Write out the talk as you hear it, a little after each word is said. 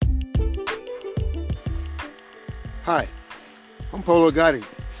Hi, I'm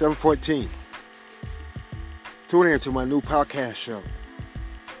PoloGotti714. Tune in to my new podcast show,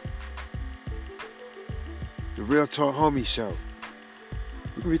 the Realtalkhomie show.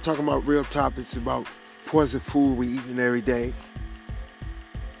 We're going to be talking about real topics about poison food we eating every day,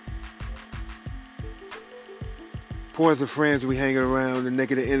 poison friends we hanging around, the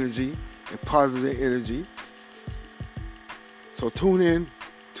negative energy and positive energy. So tune in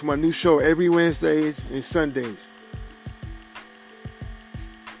to my new show every Wednesdays and Sundays.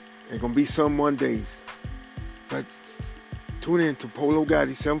 It's going to be some Mondays. But tune in to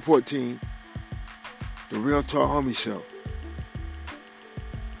PoloGotti714, the Realtalkhomie show.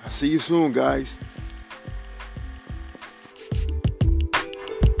 I'll see you soon, guys.